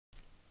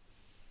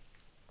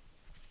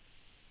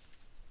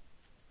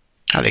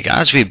Hi there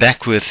guys, we're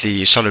back with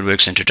the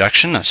SolidWorks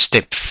introduction of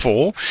step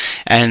 4,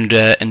 and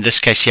in this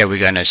case here we're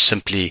going to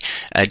simply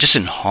just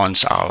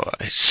enhance our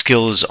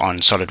skills on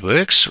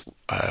SolidWorks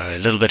a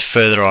little bit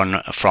further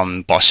on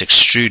from boss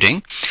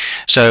extruding.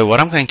 So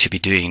what I'm going to be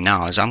doing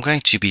now is I'm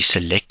going to be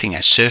selecting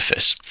a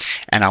surface,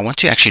 and I want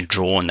to actually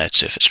draw on that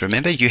surface.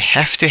 Remember, you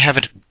have to have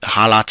it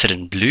highlighted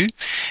in blue.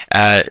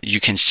 You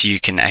can see you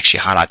can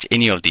actually highlight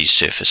any of these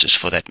surfaces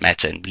for that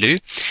matter in blue,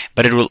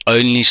 but it will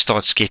only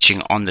start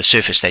sketching on the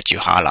surface that you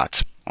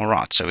highlight.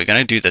 Alright, so we're going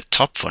to do the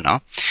top for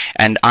now,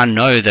 and I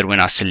know that when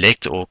I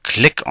select or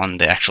click on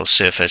the actual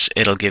surface,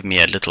 it'll give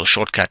me a little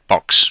shortcut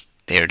box.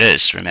 There it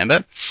is.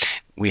 Remember,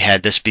 we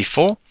had this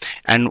before,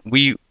 and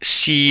we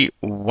see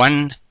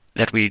one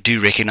that we do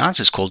recognize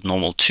is called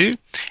normal 2,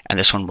 and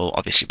this one will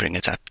obviously bring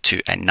it up to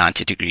a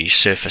 90-degree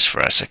surface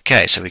for us.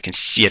 Okay, so we can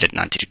see it at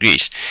 90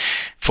 degrees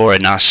for a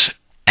nice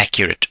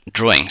accurate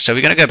drawing. So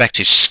we're going to go back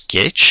to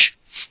sketch,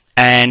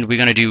 and we're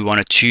going to do one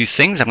or two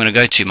things. I'm going to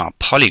go to my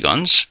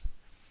polygons.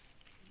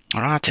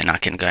 Alright, and I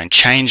can go and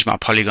change my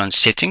polygon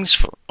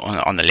settings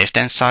on the left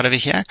hand side over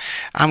here.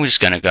 I'm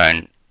just going to go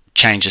and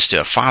change this to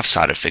a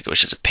 5-sided figure,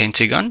 which is a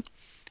pentagon,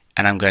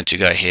 and I'm going to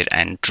go ahead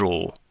and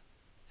draw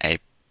a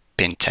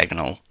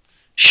pentagonal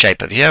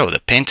shape over here, or the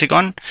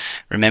pentagon.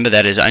 Remember,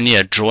 that is only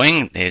a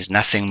drawing, there's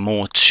nothing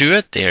more to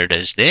it. There it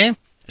is there,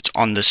 it's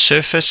on the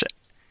surface.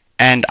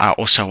 And I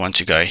also want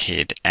to go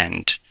ahead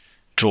and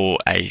draw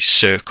a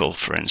circle,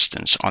 for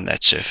instance, on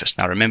that surface.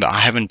 Now remember,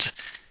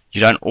 you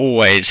don't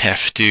always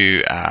have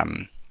to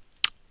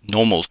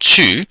normal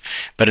 2,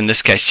 but in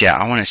this case here,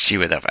 I want to see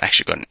whether I've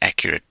actually got an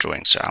accurate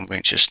drawing. So I'm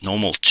going to just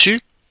normal 2.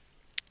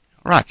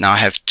 Right, now I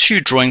have 2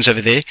 drawings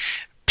over there.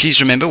 Please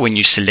remember, when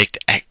you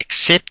select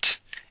accept,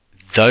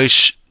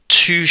 those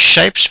 2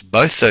 shapes,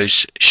 both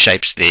those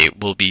shapes there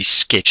will be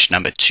sketch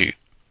number 2.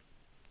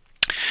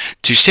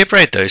 To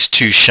separate those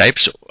 2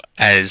 shapes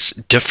as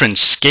different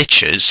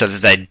sketches so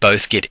that they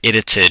both get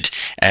edited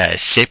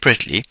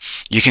separately,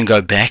 you can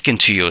go back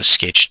into your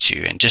sketch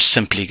 2 and just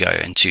simply go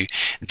into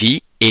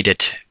the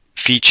edit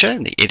feature,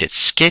 the edit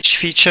sketch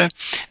feature.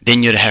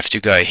 Then you'd have to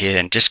go ahead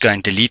and just go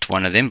and delete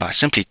one of them by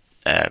simply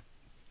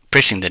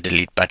pressing the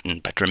delete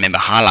button, but remember,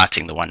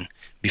 highlighting the one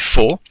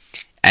before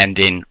and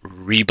then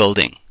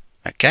rebuilding.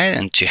 Okay,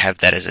 and to have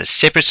that as a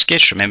separate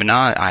sketch, remember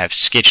now I have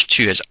sketch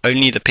 2 as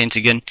only the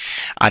pentagon.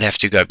 I'd have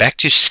to go back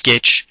to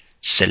sketch,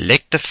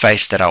 select the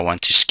face that I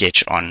want to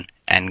sketch on,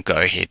 and go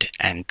ahead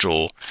and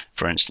draw,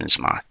 for instance,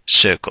 my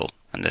circle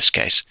in this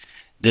case.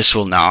 This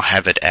will now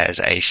have it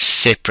as a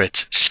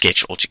separate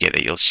sketch altogether.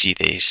 You'll see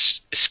there's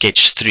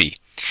sketch 3.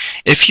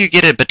 If you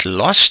get a bit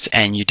lost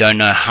and you don't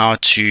know how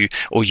to,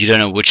 or you don't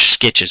know which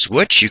sketch is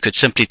which, you could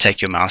simply take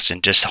your mouse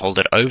and just hold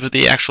it over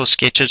the actual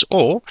sketches,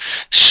 or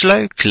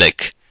slow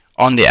click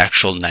on the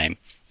actual name.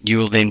 You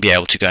will then be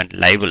able to go and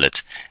label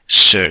it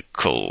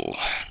circle,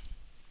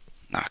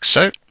 like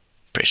so.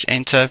 Press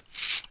enter,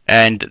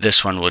 and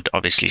this one would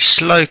obviously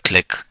slow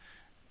click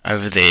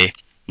over there,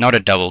 not a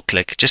double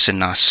click, just a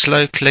nice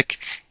slow click,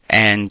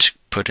 and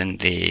put in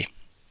there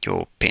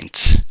your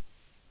pent.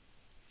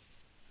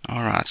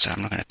 Alright, so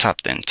I'm not going to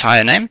type the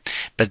entire name,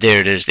 but there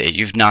it is there.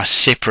 You've now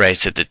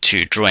separated the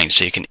 2 drawings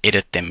so you can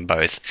edit them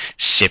both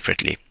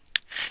separately.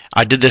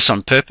 I did this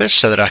on purpose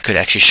so that I could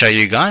actually show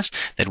you guys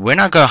that when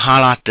I go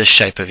highlight this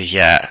shape over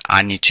here,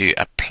 I need to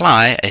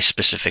apply a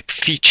specific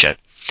feature.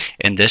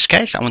 In this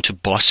case, I want to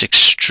boss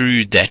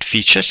extrude that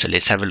feature, so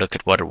let's have a look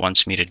at what it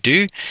wants me to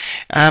do.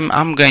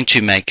 I'm going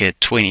to make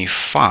it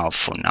 25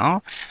 for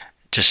now,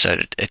 just so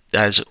that it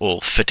does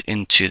all fit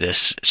into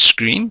this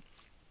screen.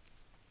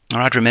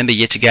 Alright, remember,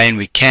 yet again,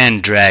 we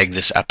can drag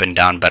this up and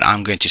down, but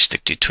I'm going to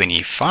stick to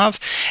 25.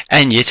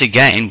 And yet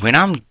again, when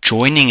I'm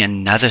joining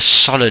another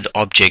solid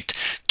object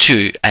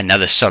to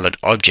another solid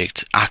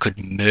object, I could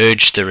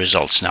merge the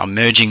results. Now,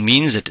 merging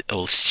means that it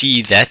will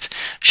see that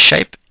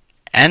shape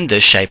and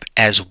this shape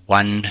as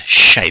one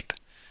shape.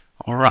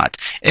 Alright,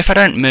 if I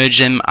don't merge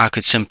them, I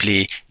could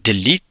simply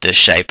delete this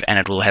shape and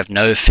it will have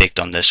no effect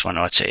on this one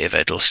whatsoever.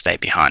 It will stay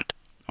behind.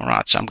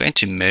 Alright, so I'm going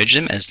to merge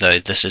them as though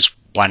this is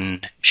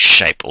one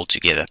shape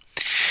altogether.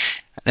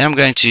 Then I'm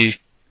going to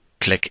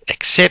click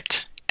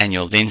accept, and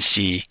you'll then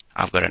see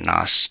I've got a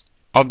nice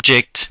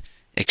object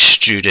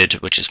extruded,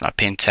 which is my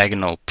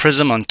pentagonal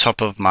prism on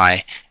top of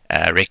my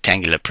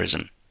rectangular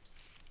prism.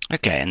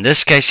 Okay, in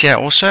this case here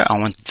also, I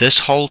want this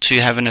hole to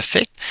have an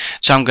effect,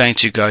 so I'm going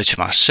to go to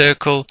my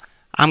circle,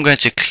 I'm going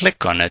to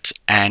click on it,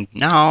 and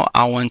now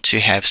I want to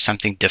have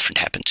something different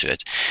happen to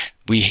it.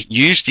 We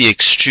use the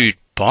extrude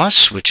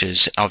boss, which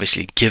is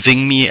obviously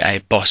giving me a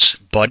boss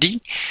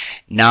body.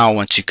 Now I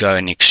want to go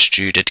and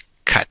extrude it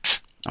cut.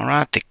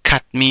 Alright, the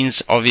cut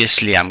means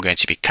obviously I'm going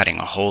to be cutting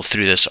a hole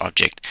through this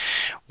object.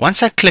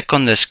 Once I click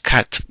on this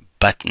cut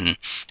button,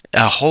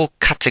 a whole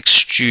cut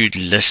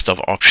extrude list of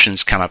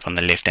options come up on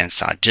the left hand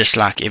side. Just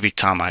like every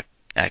time I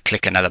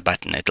click another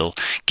button, it'll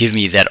give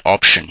me that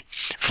option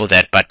for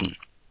that button.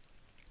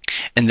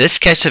 In this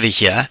case over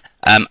here,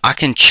 I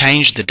can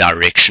change the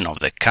direction of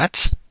the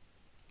cut.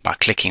 by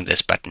clicking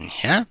this button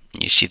here.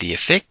 You see the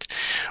effect.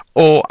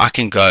 Or I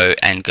can go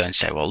and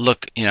say, well,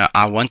 look,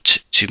 I want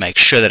to make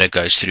sure that it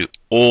goes through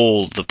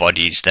all the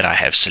bodies that I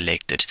have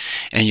selected,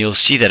 and you'll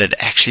see that it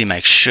actually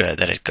makes sure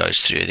that it goes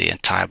through the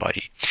entire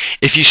body.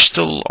 If you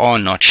still are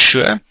not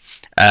sure,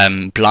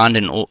 blind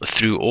and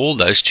through all,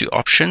 those two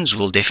options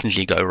will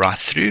definitely go right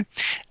through.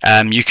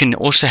 You can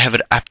also have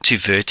it up to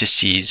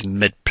vertices.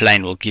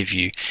 Mid-plane will give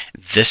you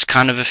this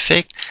kind of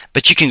effect,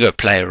 but you can go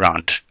play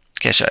around.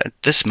 Okay, so at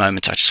this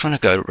moment I just want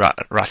to go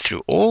right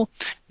through all.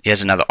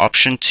 Here's another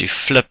option to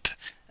flip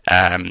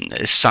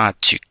side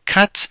to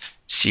cut.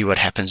 See what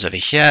happens over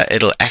here.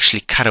 It'll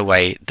actually cut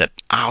away the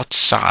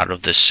outside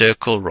of the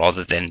circle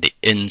rather than the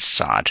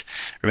inside.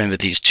 Remember,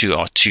 these two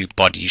are two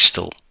bodies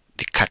still.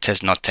 The cut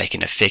has not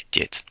taken effect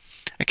yet.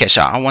 Okay,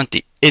 so I want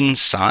the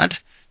inside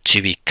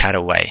to be cut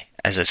away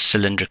as a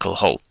cylindrical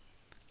hole.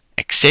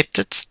 Accept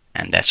it,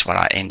 and that's what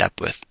I end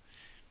up with.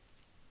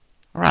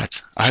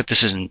 Alright, I hope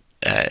this hasn't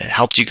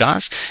helped you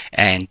guys,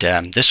 and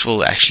this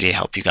will actually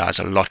help you guys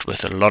a lot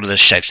with a lot of the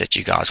shapes that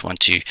you guys want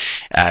to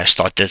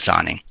start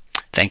designing.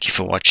 Thank you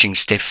for watching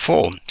step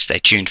 4. Stay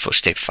tuned for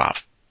step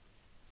 5.